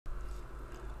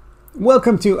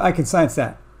Welcome to I Can Science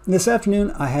That. This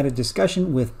afternoon I had a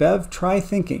discussion with Bev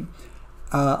Thinking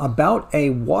about a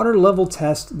water level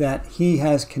test that he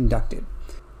has conducted.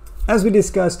 As we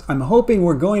discussed, I'm hoping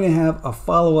we're going to have a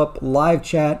follow-up live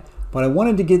chat, but I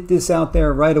wanted to get this out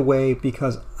there right away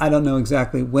because I don't know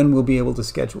exactly when we'll be able to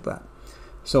schedule that.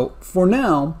 So for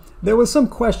now, there was some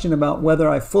question about whether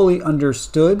I fully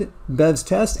understood Bev's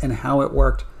test and how it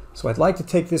worked. So I'd like to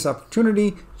take this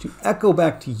opportunity to echo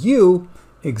back to you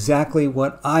exactly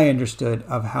what I understood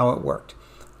of how it worked.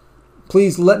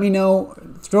 Please let me know,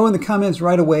 throw in the comments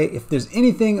right away if there's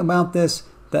anything about this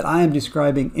that I am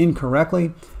describing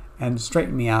incorrectly, and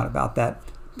straighten me out about that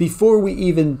before we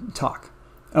even talk.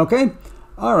 Okay?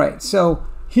 All right, so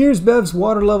here's Bev's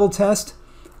water level test.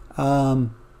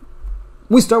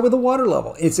 We start with the water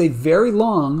level. It's a very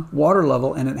long water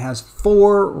level and it has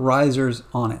 4 risers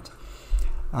on it.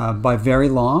 By very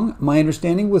long, my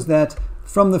understanding was that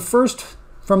from the first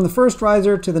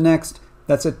riser to the next,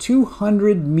 that's a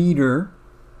 200-meter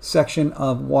section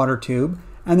of water tube,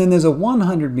 and then there's a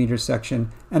 100-meter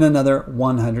section and another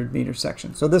 100-meter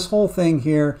section. So this whole thing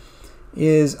here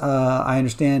is, I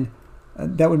understand,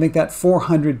 that would make that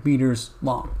 400 meters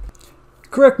long.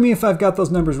 Correct me if I've got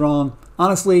those numbers wrong.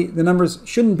 Honestly, the numbers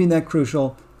shouldn't be that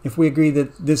crucial if we agree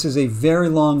that this is a very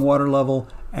long water level,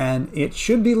 and it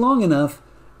should be long enough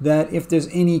that if there's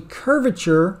any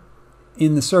curvature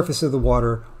in the surface of the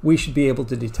water, we should be able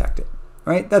to detect it,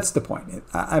 right? That's the point.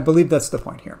 I believe that's the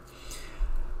point here.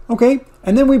 Okay,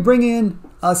 and then we bring in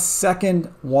a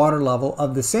second water level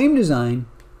of the same design,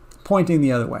 pointing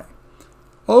the other way,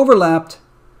 overlapped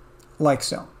like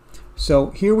so.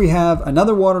 So here we have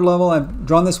another water level. I've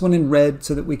drawn this one in red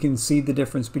so that we can see the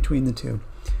difference between the two.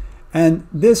 And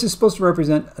this is supposed to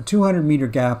represent a 200-meter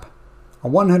gap, a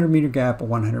 100-meter gap, a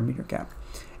 100-meter gap.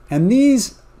 And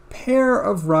these pair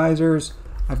of risers,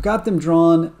 I've got them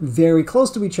drawn very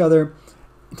close to each other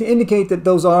to indicate that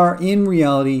those are, in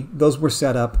reality, those were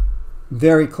set up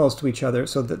very close to each other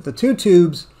so that the two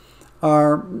tubes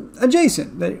are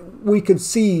adjacent, that we could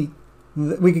see,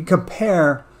 we could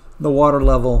compare the water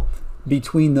level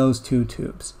between those two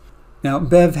tubes. Now,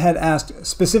 Bev had asked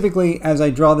specifically, as I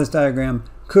draw this diagram,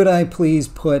 could I please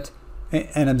put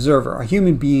an observer, a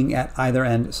human being at either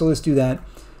end? So let's do that.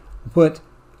 Put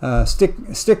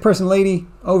stick person lady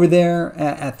over there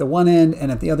at the one end,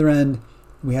 and at the other end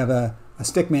we have a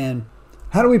stick man.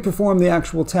 How do we perform the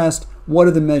actual test? What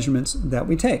are the measurements that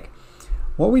we take?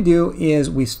 What we do is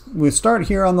we start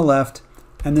here on the left,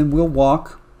 and then we'll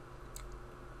walk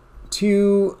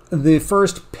to the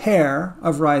first pair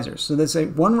of risers. So that's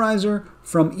one riser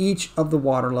from each of the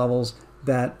water levels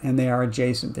and they are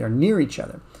adjacent, they're near each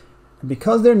other. And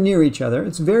because they're near each other,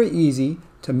 it's very easy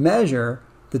to measure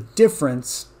the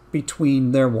difference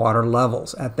between their water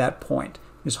levels at that point.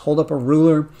 Just hold up a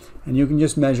ruler and you can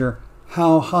just measure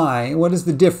how high, what is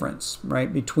the difference,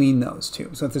 right, between those two.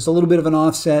 So if there's a little bit of an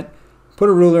offset, put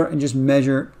a ruler and just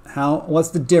measure what's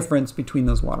the difference between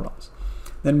those water levels.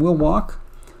 Then we'll walk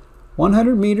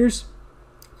 100 meters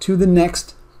to the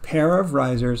next pair of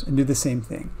risers and do the same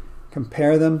thing.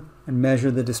 Compare them and measure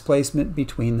the displacement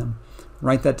between them.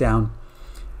 Write that down.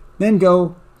 Then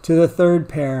go to the third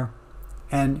pair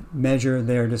and measure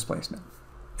their displacement.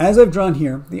 As I've drawn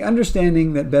here, the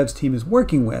understanding that Bev's team is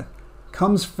working with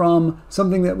comes from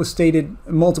something that was stated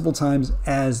multiple times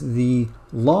as the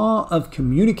law of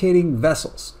communicating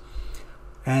vessels.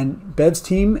 And Bev's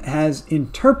team has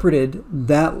interpreted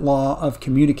that law of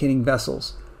communicating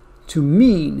vessels to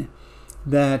mean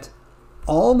that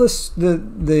all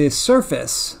the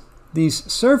surface,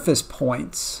 these surface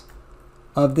points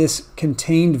of this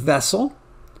contained vessel,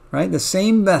 right, the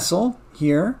same vessel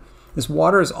here, this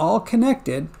water is all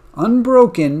connected,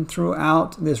 unbroken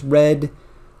throughout this red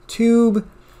tube.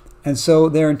 And so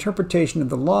their interpretation of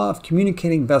the law of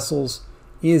communicating vessels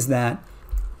is that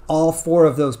all 4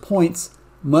 of those points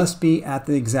must be at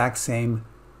the exact same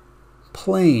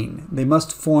plane. They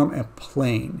must form a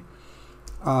plane.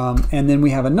 And then we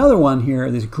have another one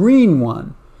here, this green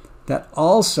one, that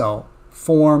also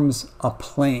forms a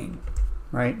plane,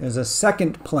 right? There's a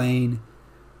second plane.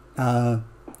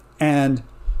 And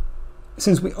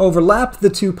since we overlap the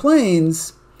 2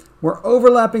 planes, we're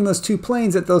overlapping those 2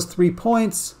 planes at those 3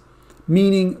 points,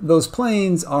 meaning those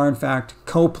planes are in fact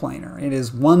coplanar. It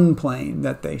is one plane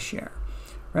that they share,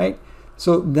 right?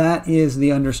 So that is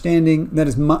the understanding, that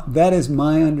is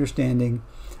my understanding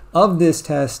of this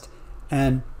test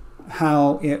and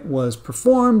how it was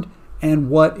performed and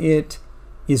what it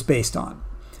is based on.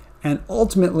 And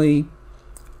ultimately,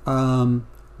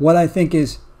 what I think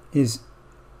is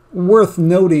worth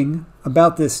noting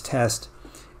about this test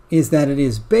is that it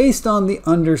is based on the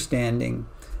understanding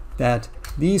that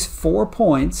these 4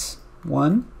 points,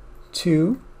 1,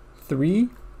 2, 3,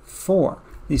 4,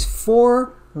 these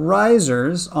 4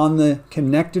 risers on the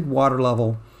connected water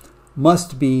level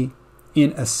must be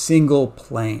in a single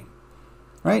plane,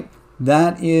 right?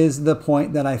 That is the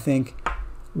point that I think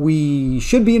we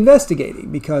should be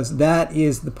investigating, because that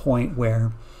is the point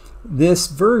where this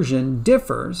version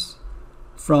differs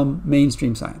from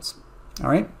mainstream science. All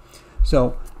right,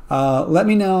 so let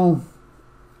me now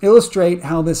illustrate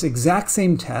how this exact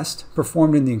same test,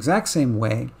 performed in the exact same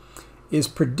way, is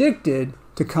predicted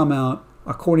to come out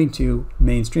according to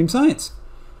mainstream science.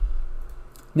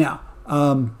 Now,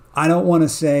 I don't want to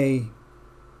say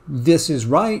this is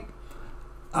right.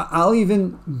 I'll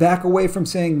even back away from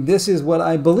saying this is what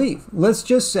I believe. Let's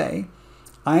just say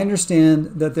I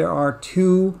understand that there are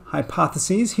 2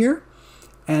 hypotheses here,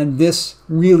 and this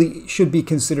really should be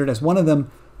considered as one of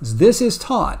them. This is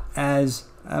taught as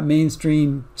a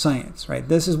mainstream science, right?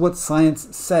 This is what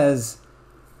science says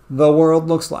the world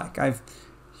looks like. I've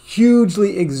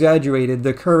hugely exaggerated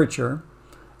the curvature,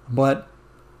 but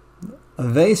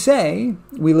they say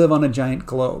we live on a giant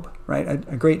globe, right?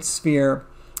 A great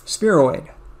spheroid,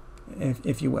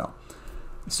 if you will.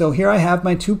 So here I have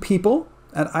my 2 people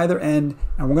at either end,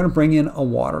 and we're going to bring in a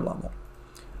water level.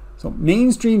 So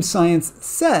mainstream science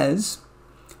says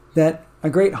that a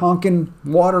great honkin'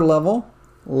 water level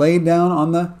laid down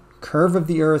on the curve of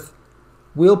the earth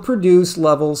will produce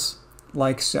levels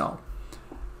like so,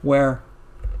 where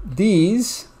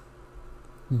these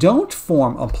don't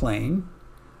form a plane,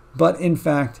 but in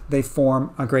fact they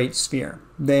form a great sphere.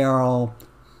 They are all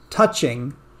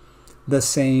touching the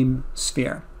same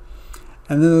sphere.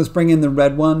 And then let's bring in the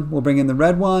red one. We'll bring in the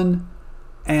red one,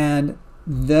 and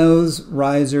those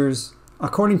risers,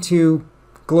 according to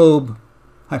globe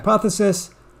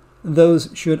hypothesis, those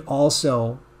should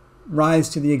also rise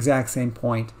to the exact same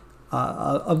point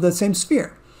of the same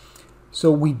sphere.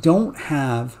 So we do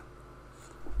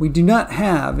not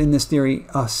have in this theory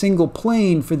a single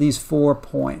plane for these 4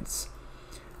 points.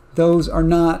 Those are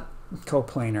not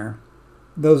coplanar.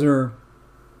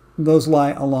 Those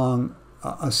lie along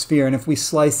a sphere, and if we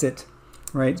slice it,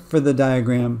 right, for the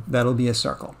diagram, that'll be a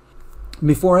circle.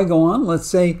 Before I go on, let's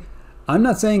say I'm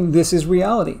not saying this is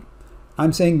reality.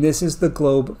 I'm saying this is the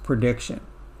globe prediction.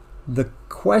 The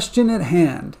question at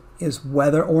hand is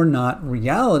whether or not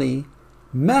reality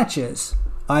matches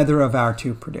either of our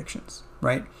 2 predictions,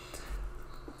 right?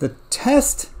 The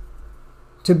test,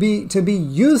 to be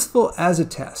useful as a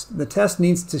test, the test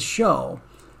needs to show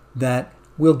that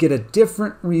we'll get a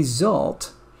different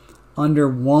result under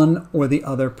one or the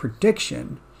other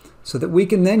prediction, so that we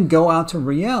can then go out to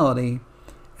reality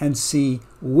and see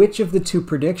which of the 2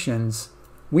 predictions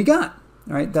we got.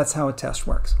 All right, that's how a test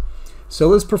works. So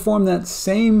let's perform that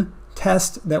same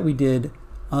test that we did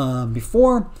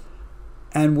before,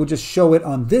 and we'll just show it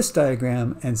on this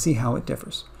diagram and see how it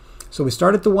differs. So we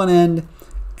start at the one end,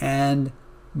 and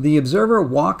the observer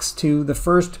walks to the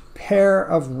first pair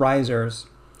of risers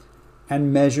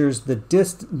and measures the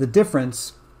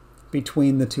difference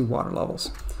between the 2 water levels.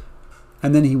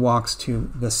 And then he walks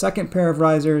to the second pair of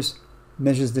risers,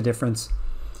 measures the difference.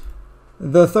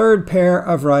 The third pair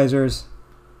of risers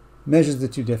measures the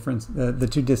 2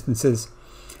 distances,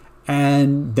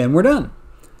 and then we're done.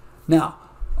 Now,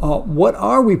 what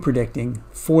are we predicting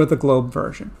for the globe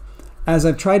version? As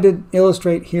I've tried to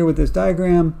illustrate here with this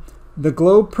diagram, the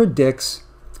globe predicts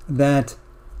that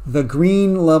the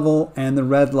green level and the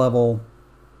red level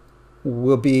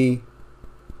will be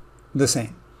the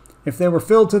same. If they were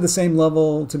filled to the same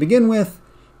level to begin with,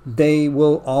 they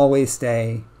will always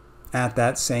stay at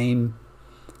that same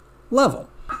level.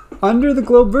 Under the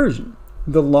globe version,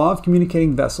 the law of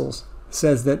communicating vessels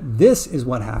says that this is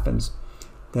what happens,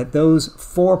 that those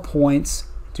 4 points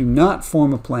do not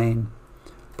form a plane,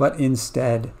 but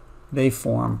instead they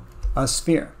form a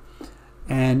sphere.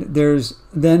 And there's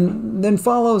then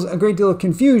follows a great deal of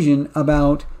confusion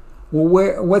about,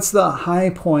 well, what's the high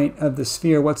point of the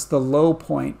sphere? What's the low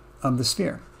point of the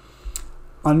sphere?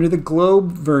 Under the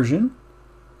globe version,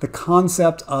 the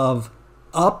concept of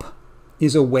up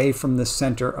is away from the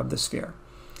center of the sphere.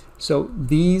 So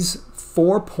these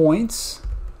 4 points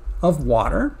of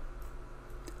water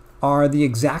are the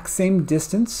exact same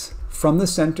distance from the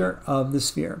center of the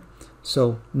sphere.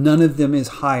 So none of them is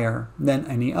higher than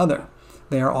any other.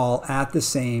 They are all at the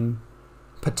same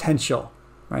potential,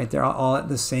 right? They're all at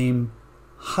the same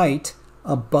height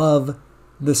above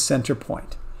the center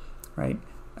point, right?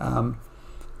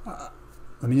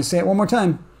 Let me just say it one more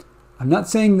time. I'm not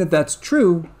saying that that's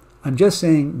true. I'm just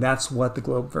saying that's what the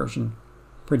globe version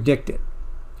predicted,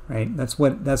 right? That's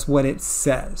what it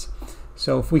says.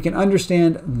 So if we can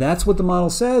understand that's what the model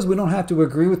says, we don't have to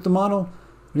agree with the model.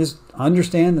 We just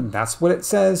understand that that's what it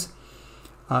says.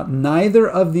 Neither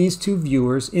of these two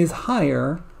viewers is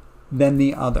higher than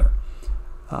the other.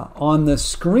 On the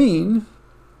screen,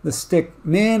 the stick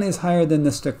man is higher than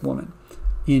the stick woman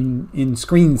in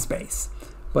screen space,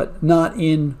 but not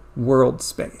in world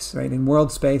space, right? In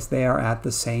world space, they are at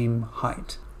the same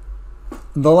height.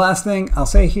 The last thing I'll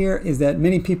say here is that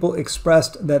many people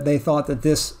expressed that they thought that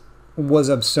this was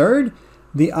absurd.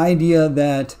 The idea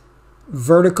that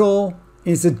vertical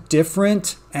is a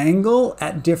different angle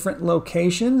at different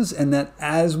locations, and that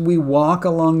as we walk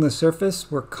along the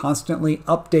surface, we're constantly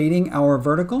updating our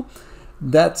vertical.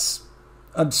 That's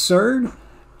absurd.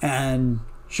 And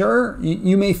sure,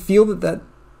 you may feel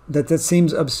that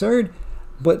seems absurd,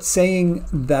 but saying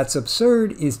that's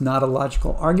absurd is not a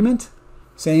logical argument.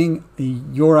 Saying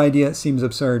your idea seems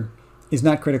absurd is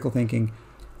not critical thinking.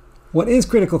 What is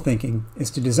critical thinking is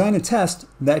to design a test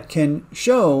that can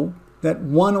show that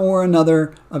one or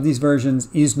another of these versions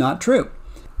is not true.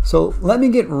 So let me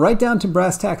get right down to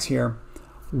brass tacks here.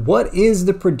 What is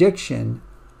the prediction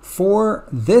for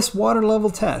this water level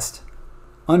test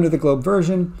under the globe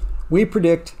version? We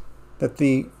predict that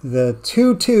the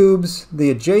two tubes, the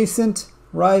adjacent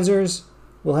risers,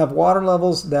 will have water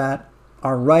levels that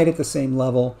are right at the same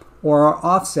level or are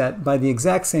offset by the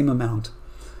exact same amount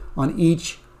on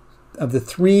each of the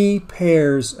 3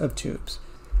 pairs of tubes.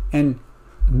 And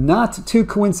not too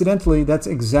coincidentally, that's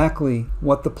exactly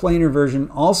what the planar version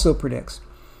also predicts.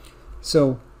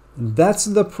 So that's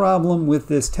the problem with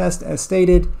this test as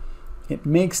stated. It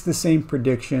makes the same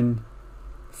prediction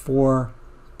for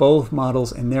both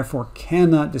models and therefore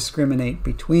cannot discriminate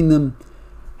between them.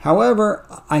 However,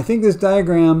 I think this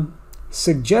diagram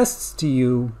suggests to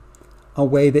you a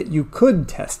way that you could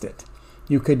test it.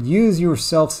 You could use your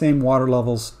self-same water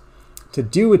levels to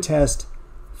do a test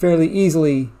fairly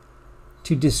easily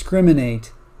to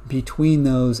discriminate between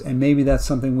those, and maybe that's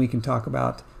something we can talk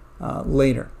about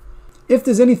later. If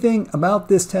there's anything about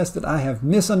this test that I have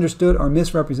misunderstood or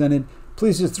misrepresented,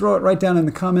 please just throw it right down in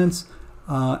the comments,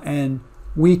 and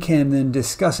we can then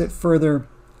discuss it further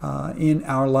in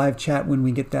our live chat when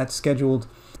we get that scheduled.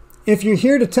 If you're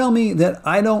here to tell me that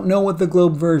I don't know what the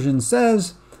globe version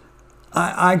says,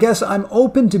 I guess I'm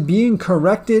open to being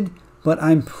corrected, but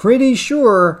I'm pretty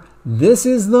sure this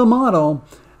is the model.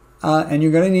 And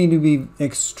you're going to need to be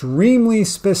extremely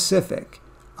specific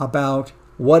about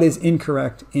what is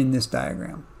incorrect in this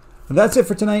diagram. That's it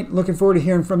for tonight. Looking forward to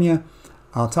hearing from you.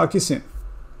 I'll talk to you soon.